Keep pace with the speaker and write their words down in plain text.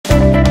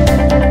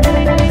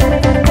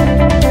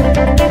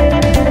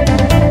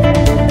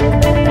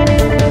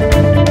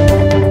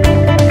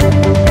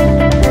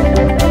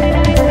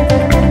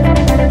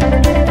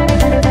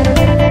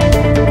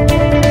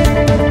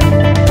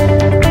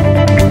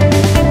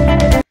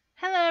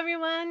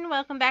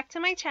to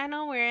my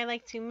channel where I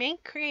like to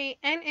make, create,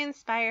 and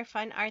inspire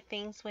fun art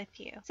things with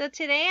you. So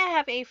today I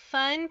have a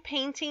fun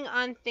painting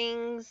on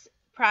things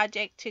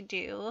project to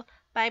do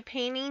by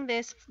painting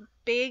this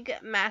big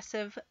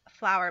massive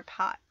flower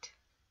pot.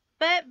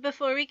 But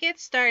before we get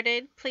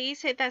started,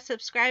 please hit that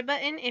subscribe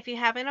button if you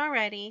haven't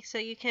already so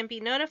you can be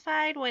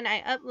notified when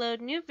I upload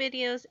new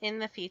videos in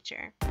the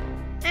future.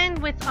 And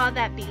with all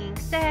that being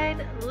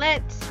said,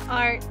 let's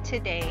art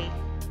today.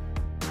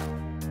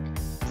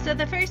 So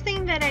the first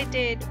thing that I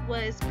did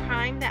was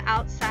prime the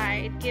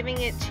outside, giving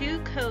it 2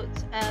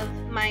 coats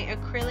of my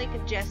acrylic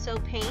gesso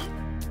paint.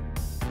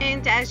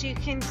 And as you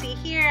can see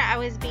here, I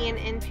was being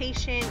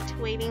impatient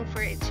waiting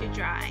for it to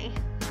dry.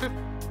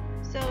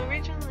 So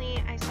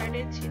originally I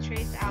started to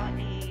trace out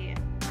a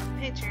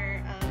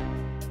picture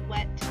of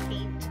wet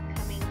paint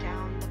coming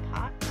down the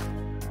pot,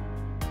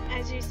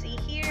 as you see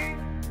here,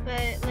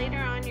 but later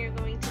on you're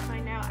going to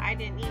find out I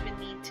didn't even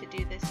need to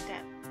do this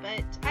step,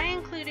 but I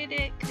included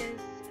it because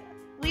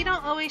we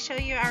don't always show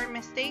you our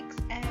mistakes,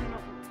 and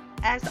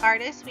as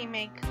artists we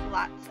make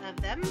lots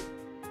of them.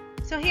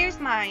 So here's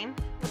mine.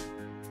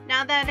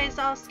 Now that it's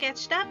all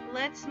sketched up,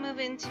 let's move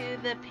into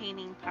the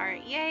painting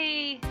part.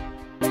 Yay!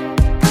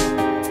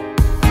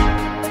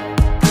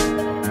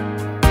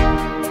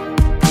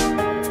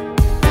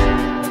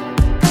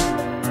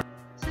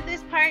 So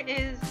this part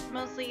is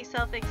mostly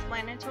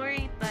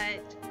self-explanatory,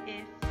 but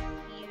if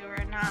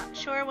you're not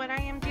sure what I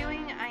am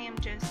doing, I am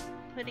just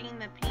putting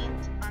the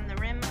paint on the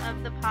rim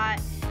of the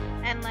pot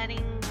and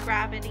letting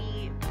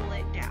gravity pull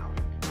it down.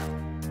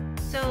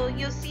 So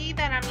you'll see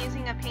that I'm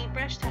using a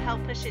paintbrush to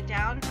help push it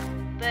down,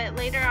 but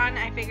later on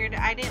I figured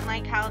I didn't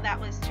like how that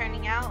was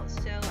turning out,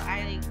 so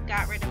I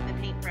got rid of the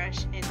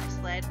paintbrush and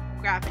just let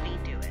gravity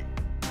do it.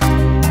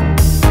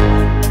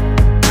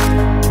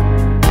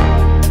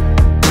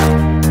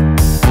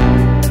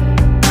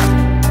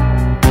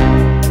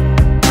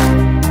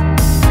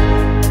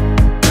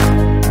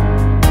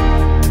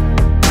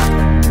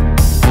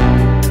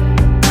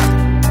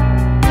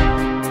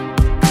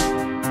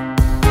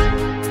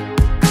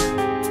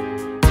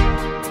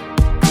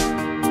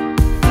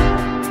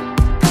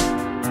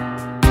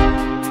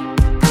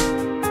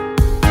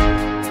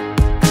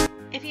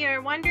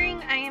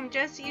 Wondering, I am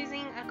just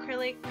using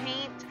acrylic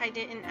paint. I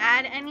didn't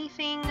add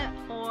anything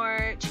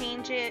or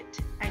change it.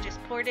 I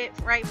just poured it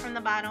right from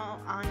the bottle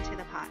onto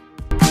the pot.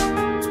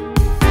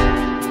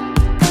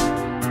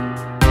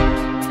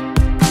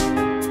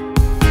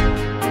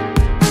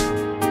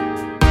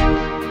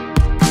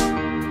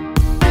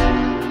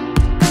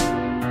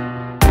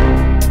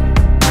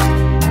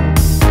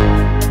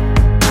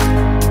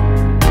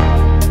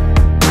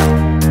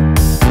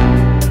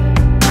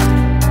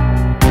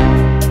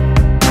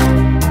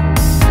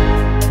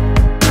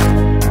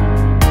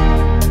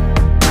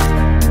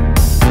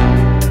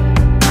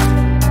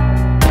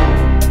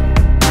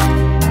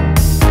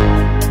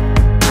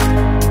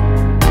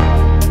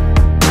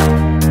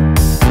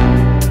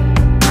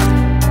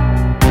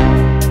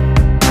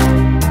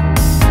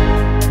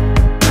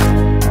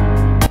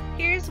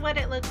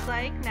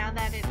 Like now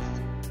that it's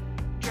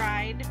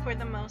dried for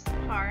the most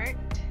part.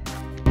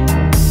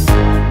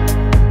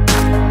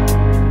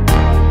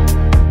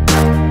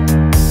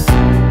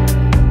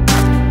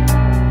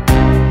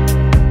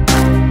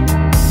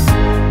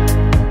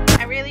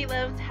 I really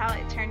loved how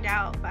it turned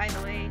out, by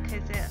the way,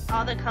 because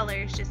all the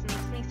colors just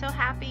makes me so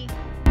happy.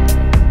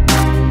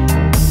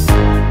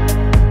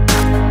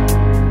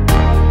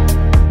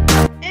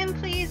 And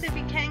please, if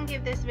you can,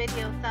 give this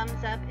video a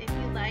thumbs up if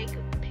you like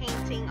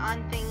painting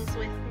on things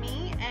with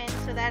me, and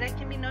so that I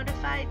can be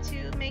notified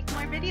to make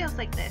more videos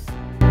like this.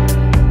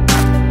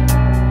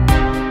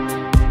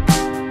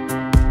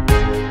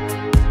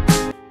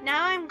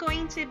 Now I'm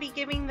going to be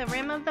giving the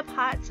rim of the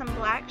pot some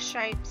black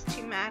stripes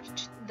to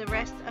match the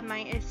rest of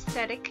my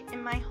aesthetic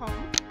in my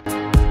home.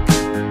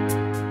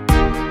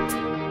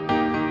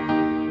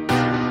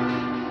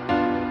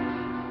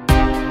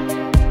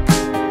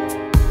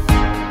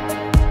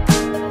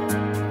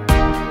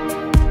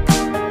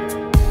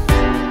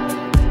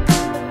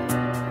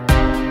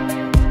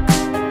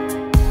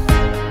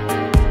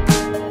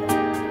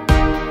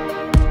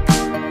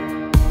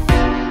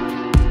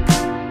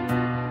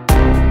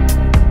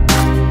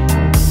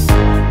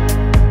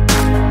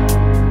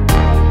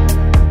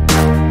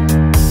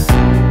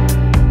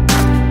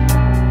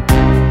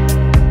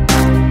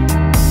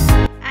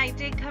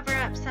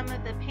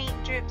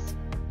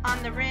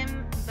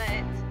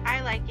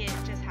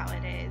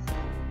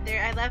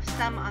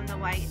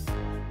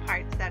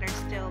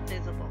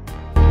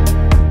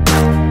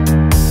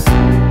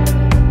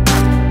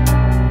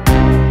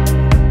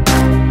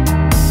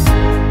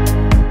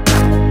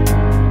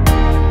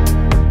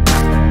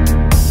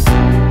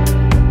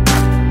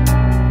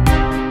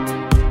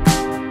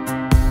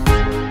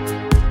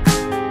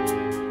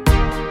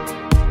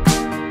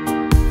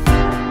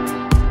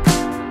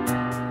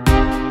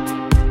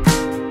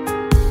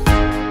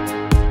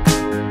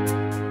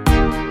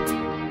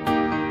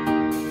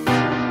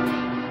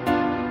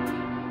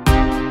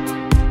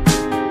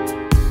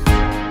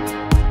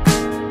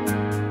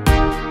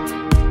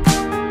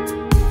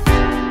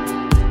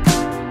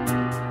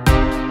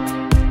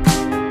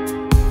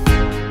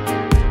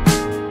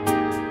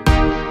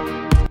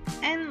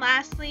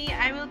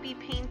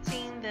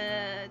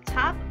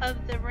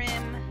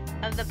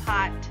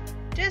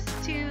 just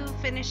to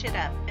finish it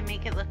up and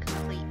make it look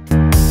complete.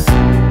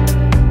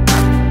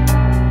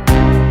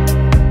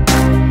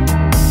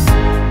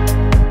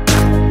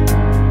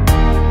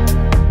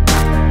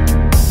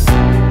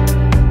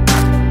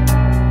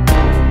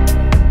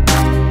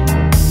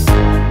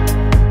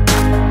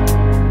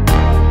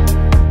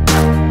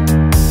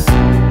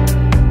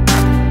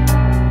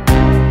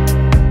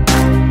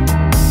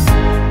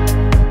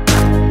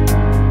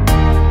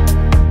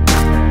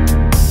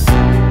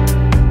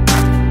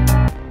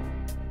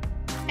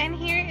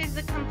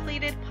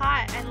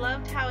 I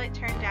loved how it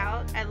turned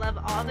out. I love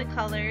all the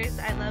colors.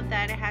 I love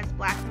that it has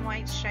black and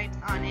white stripes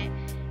on it,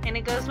 and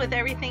it goes with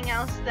everything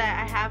else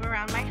that I have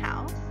around my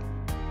house.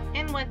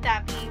 And with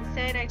that being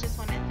said, I just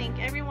want to thank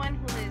everyone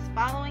who is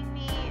following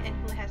me and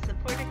who has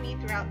supported me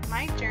throughout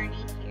my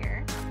journey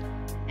here.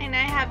 And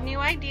I have new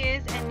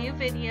ideas and new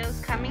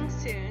videos coming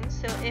soon,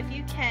 so if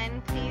you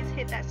can, please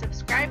hit that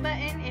subscribe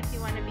button if you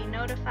want to be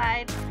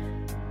notified.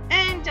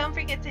 And don't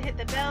forget to hit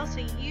the bell so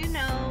you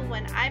know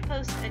when I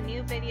post a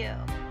new video.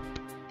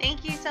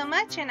 Thank you so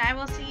much, and I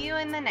will see you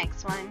in the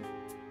next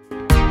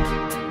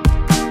one.